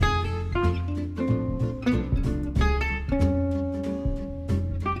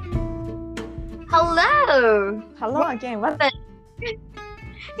Hello. Hello again. What?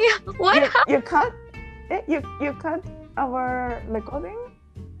 Yeah, what You happened? you cut? You cut our recording?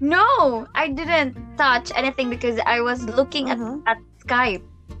 No, I didn't touch anything because I was looking Uh-huh. at Skype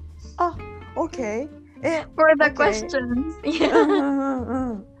Oh, okay. for the Okay. questions. Yeah.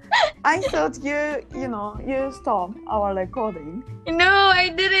 Uh-huh. I thought you stopped our recording. No,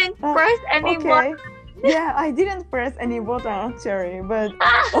 I didn't press any Okay. button. Yeah, I didn't press any button actually, but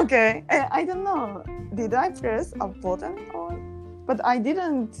okay. I don't know. Did I press a button or? But I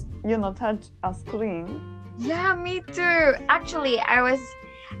didn't, touch a screen. Yeah, me too. Actually, I was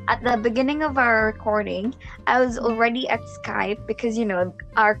at the beginning of our recording. I was already at Skype because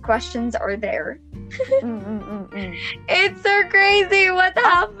our questions are there. Mm. It's so crazy. What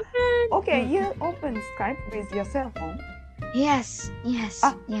happened? Okay, you open Skype with your cell phone. Yes.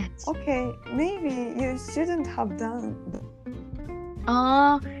 Ah. Yes. Okay, maybe you shouldn't have done.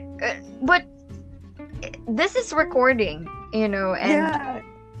 But this is recording, and Yeah.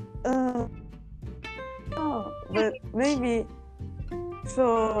 But maybe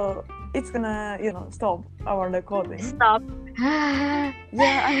so it's gonna stop our recording. stop. Yeah,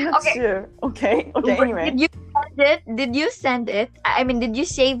 I'm not Okay. sure. Okay. Anyway. Did you send it? I mean, did you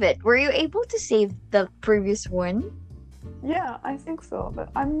save it? Were you able to save the previous one? Yeah, I think so, but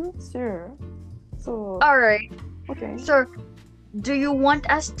I'm not sure. So All right. okay. So, do you want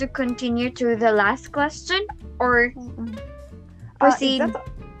us to continue to the last question or proceed?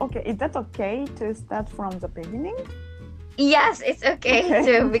 Is that okay to start from the beginning? Yes, it's okay Okay,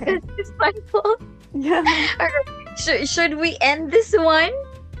 too okay. because it's my fault. Yeah. Should we end this one?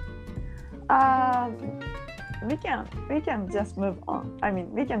 We can just move on. I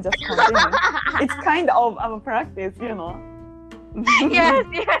mean, we can just continue. It's kind of our practice, Yes.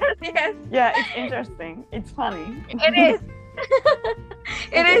 Yeah, it's interesting. It's funny. It is.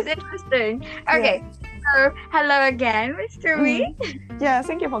 It is interesting. Okay. So, hello again, Mr. Wee. Yeah,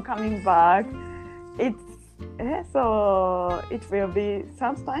 thank you for coming back. So it will be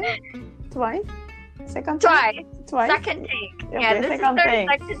third time? Twice? Second time? Twice? Second take. Okay, Yeah, this second is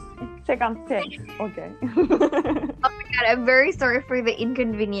our take. Second take. Okay. Oh my god, I'm very sorry for the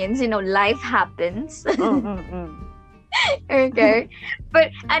inconvenience. Life happens. Okay.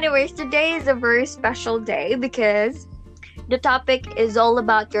 But anyways, today is a very special day because the topic is all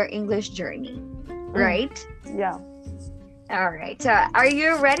about your English journey. Right? Yeah. Alright. So are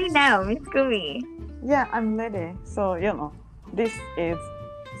you ready now, Miss Kumi? Yeah, I'm ready. So, this is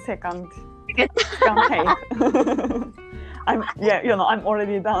second take. I'm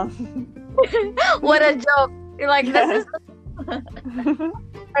already done. What a joke. You're like, Yeah. this is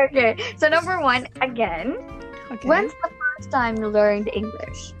okay. So number one, again, Okay. when's the first time you learned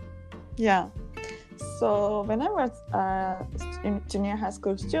English? Yeah. So when I was a junior high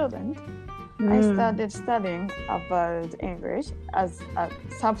school student, I started studying about English as a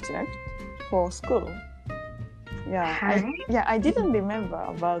subject for school. Yeah, I didn't remember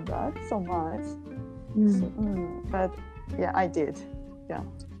about that so much, but yeah, I did. Yeah.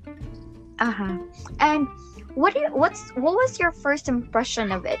 And what was your first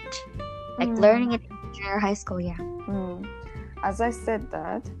impression of it? Like learning it in junior high school, yeah. As I said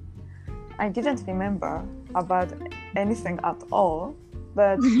that, I didn't remember about anything at all.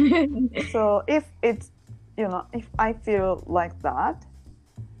 But so if it's if I feel like that,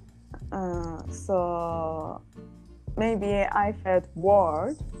 so maybe I felt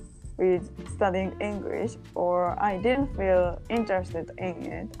bored with studying English, or I didn't feel interested in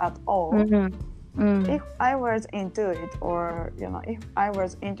it at all. If I was into it, or if I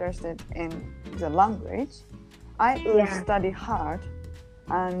was interested in the language, I would study hard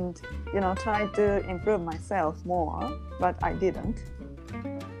and try to improve myself more, but I didn't.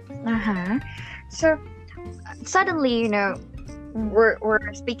 So suddenly,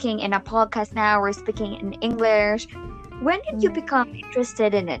 we're speaking in a podcast now. We're speaking in English. When did you become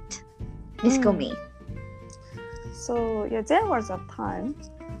interested in it, Miss Kumi? So yeah, there was a time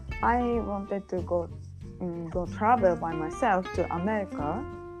I wanted to go travel by myself to America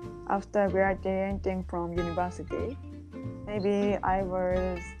after graduating from university. Maybe I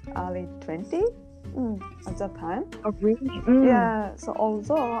was early 20 at that time. Oh, really? Yeah. So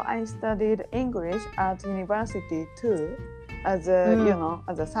although I studied English at university too, as a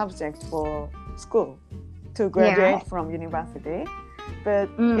as a subject for school to graduate from university, but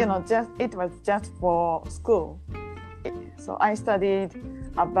it was just for school. So I studied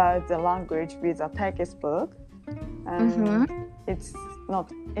about the language with a textbook, and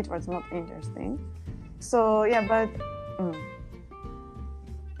it was not interesting. So yeah, but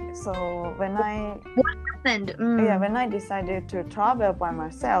so when I what happened? when I decided to travel by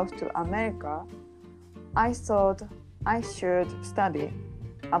myself to America, I thought I should study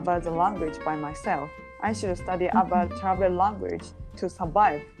about the language by myself. I should study about travel language to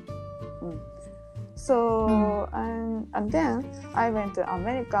survive. So and then I went to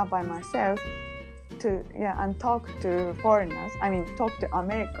America by myself to and talk to foreigners. I mean, talk to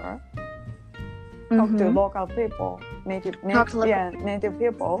America, talk to local people, native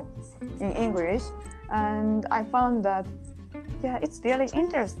people in English, and I found that it's really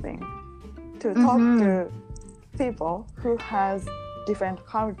interesting to talk to people who has different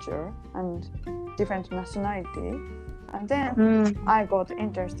culture and different nationality, and then I got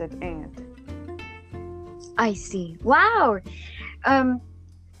interested in it. I see. Wow.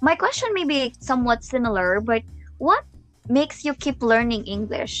 My question may be somewhat similar, but what makes you keep learning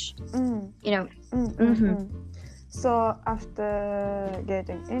English? So after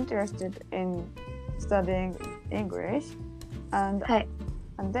getting interested in studying English, and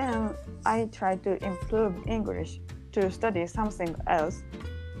then I tried to improve English to study something else,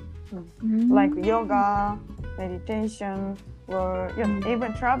 like yoga, meditation, or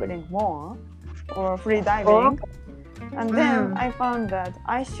even traveling more, or free diving. And then I found that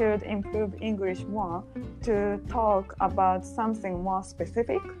I should improve English more to talk about something more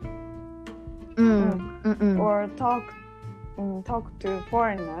specific, or talk to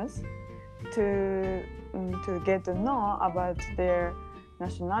foreigners to get to know about their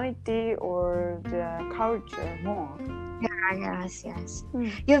nationality or their culture more. Yes.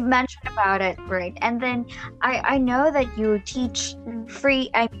 You've mentioned about it, right? And then I know that you teach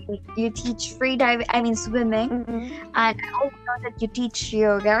you teach free diving, swimming, and I also know that you teach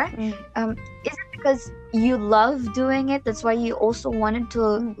yoga. Is it because you love doing it? That's why you also wanted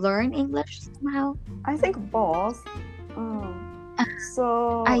to learn English somehow? I think both.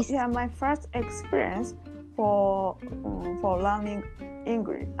 So my first experience for learning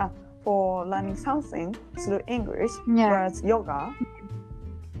English, for learning something through English was yoga.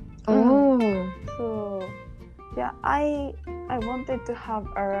 So I wanted to have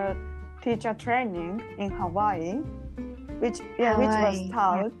a teacher training in Hawaii, which was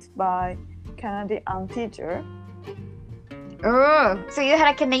taught by Canadian teacher. Oh, so you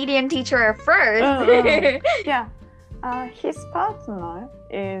had a Canadian teacher at first. His partner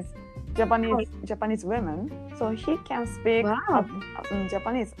is Japanese woman, so he can speak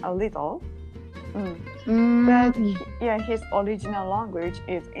Japanese a little. But his original language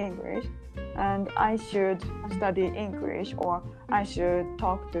is English, and I should study English, or I should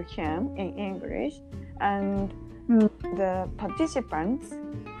talk to him in English. And the participants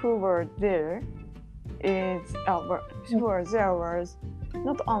who were there was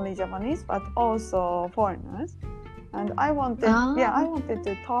not only Japanese but also foreigners. And I wanted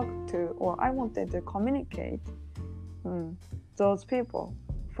to talk to, or I wanted to communicate those people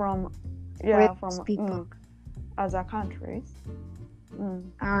from other countries.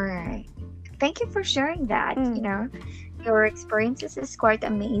 All right. Thank you for sharing that. Your experiences is quite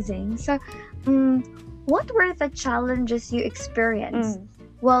amazing. So, what were the challenges you experienced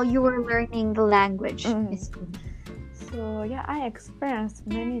while you were learning the language, Miss Queen? So I experienced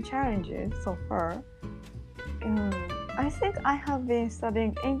many challenges so far. I think I have been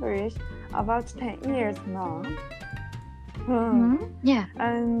studying English about 10 years now.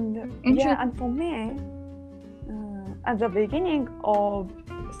 And for me, at the beginning of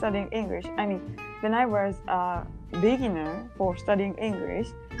studying English, when I was a beginner for studying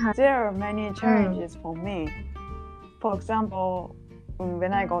English, there are many challenges for me. For example,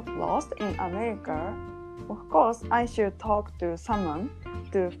 when I got lost in America, of course, I should talk to someone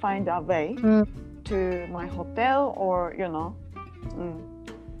to find a way to my hotel, or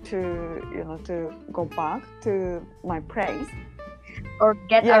to go back to my place, or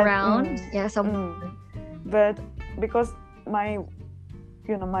get around. But because my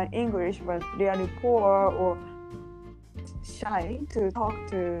English was really poor or shy to talk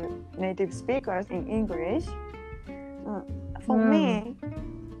to native speakers in English, for me,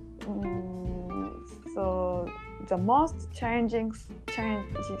 so the most challenging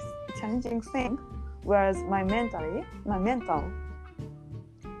thing was my mental.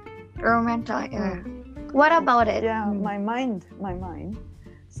 Your mental, What about it? My mind.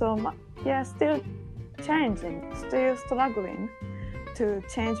 So still challenging, still struggling to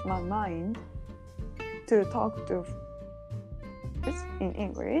change my mind to talk to in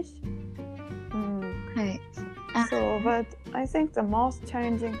English. But I think the most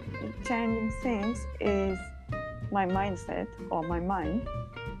challenging things is my mindset, or my mind.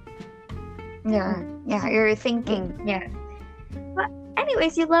 You're thinking. But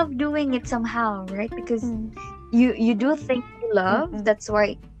anyways, you love doing it somehow, right? Because you do think you love. That's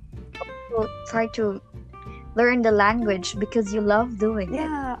why you try to learn the language because you love doing it.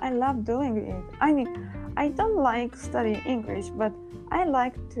 Yeah, I love doing it. I mean, I don't like studying English, but I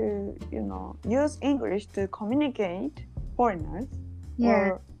like to, use English to communicate foreigners Yeah.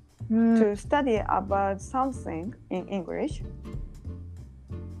 or to study about something in English.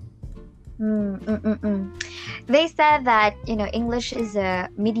 They said that English is a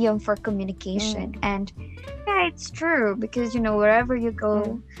medium for communication, and yeah, it's true because wherever you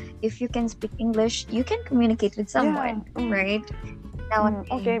go, if you can speak English, you can communicate with someone, right?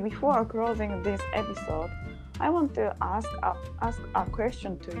 Okay, before closing this episode, I want to ask a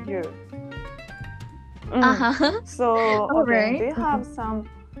question to you. So, okay, do you have some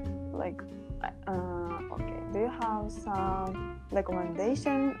do you have some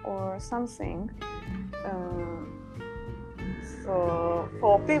recommendation or something? So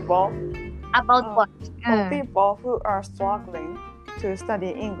for people About what? for people who are struggling to study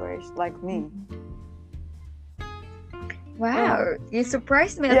English like me. Wow, you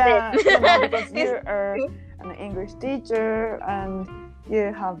surprised me a Yeah, bit. because you are an English teacher and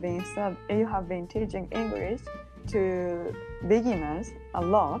you have been teaching English to beginners a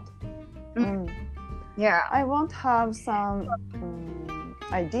lot. Yeah. I want to have some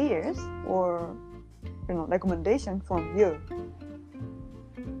ideas or recommendation from you.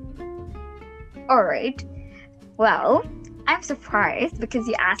 All right. Well, I'm surprised because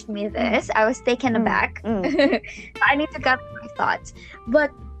you asked me this. I was taken aback. I need to gather my thoughts.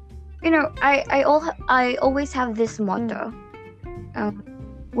 But I always have this motto: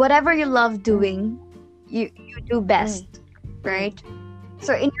 whatever you love doing, you do best, right?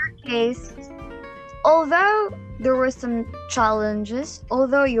 So in your case, although there were some challenges,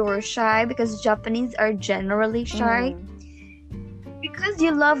 although you were shy, because Japanese are generally shy, because you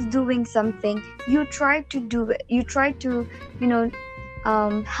love doing something, you try to do it. You try to,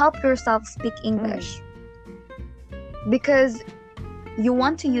 help yourself speak English. Because you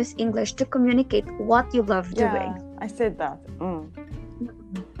want to use English to communicate what you love doing. I said that.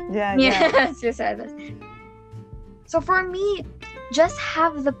 Yeah. Yes, you said that. So for me, just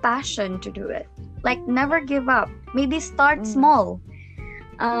have the passion to do it. Like, never give up. Maybe start small.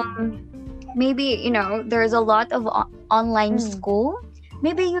 Maybe, there's a lot of online school.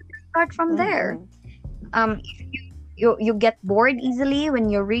 Maybe you can start from there. If you get bored easily when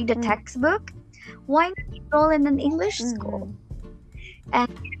you read a textbook, why not enroll in an English school? And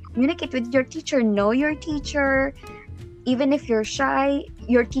communicate with your teacher. Know your teacher. Even if you're shy,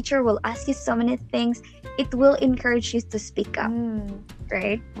 your teacher will ask you so many things. It will encourage you to speak up,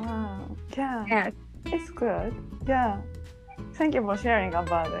 right? Wow. Yeah. It's good. Yeah. Thank you for sharing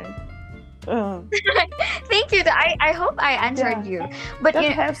about it. Thank you. I hope I answered you. But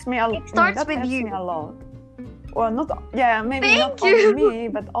that helps me a lot. It starts that with helps you. me a lot. Well, maybe Thank not you. only me,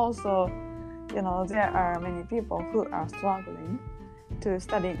 but also, there are many people who are struggling to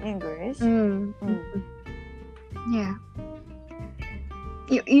study English. Yeah.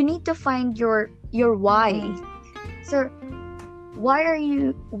 You need to find your why. So why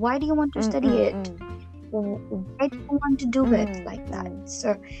do you want to study it? Why do you want to do it like that?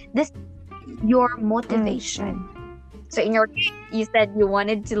 So this your motivation. So in your case, you said you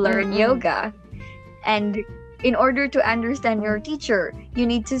wanted to learn yoga, and in order to understand your teacher, you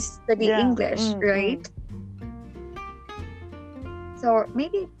need to study English, right? So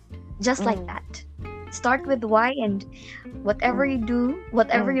maybe just like that. Start with why, and whatever you do,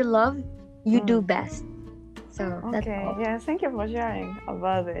 whatever you love, you do best. So that's all. Yeah, thank you for sharing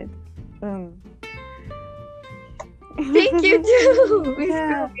about it. Thank you too.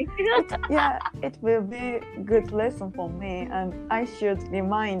 It will be a good lesson for me, and I should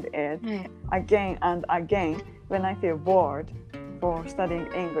remind it again and again when I feel bored for studying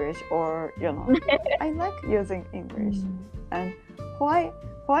English, or I like using English, and why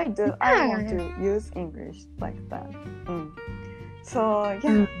do I want to use English like that? So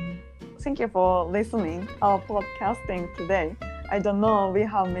thank you for listening our podcasting today. I don't know we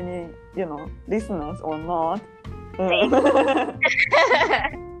have many listeners or not.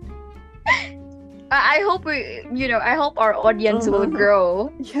 I hope I hope our audience will grow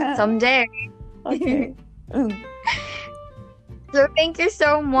someday. Okay. So thank you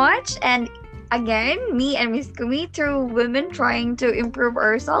so much, and again, me and Miss Kumi, two women trying to improve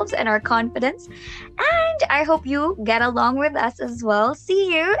ourselves and our confidence, and I hope you get along with us as well.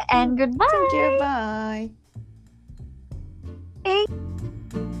 See you and goodbye. Thank you. Bye. Thank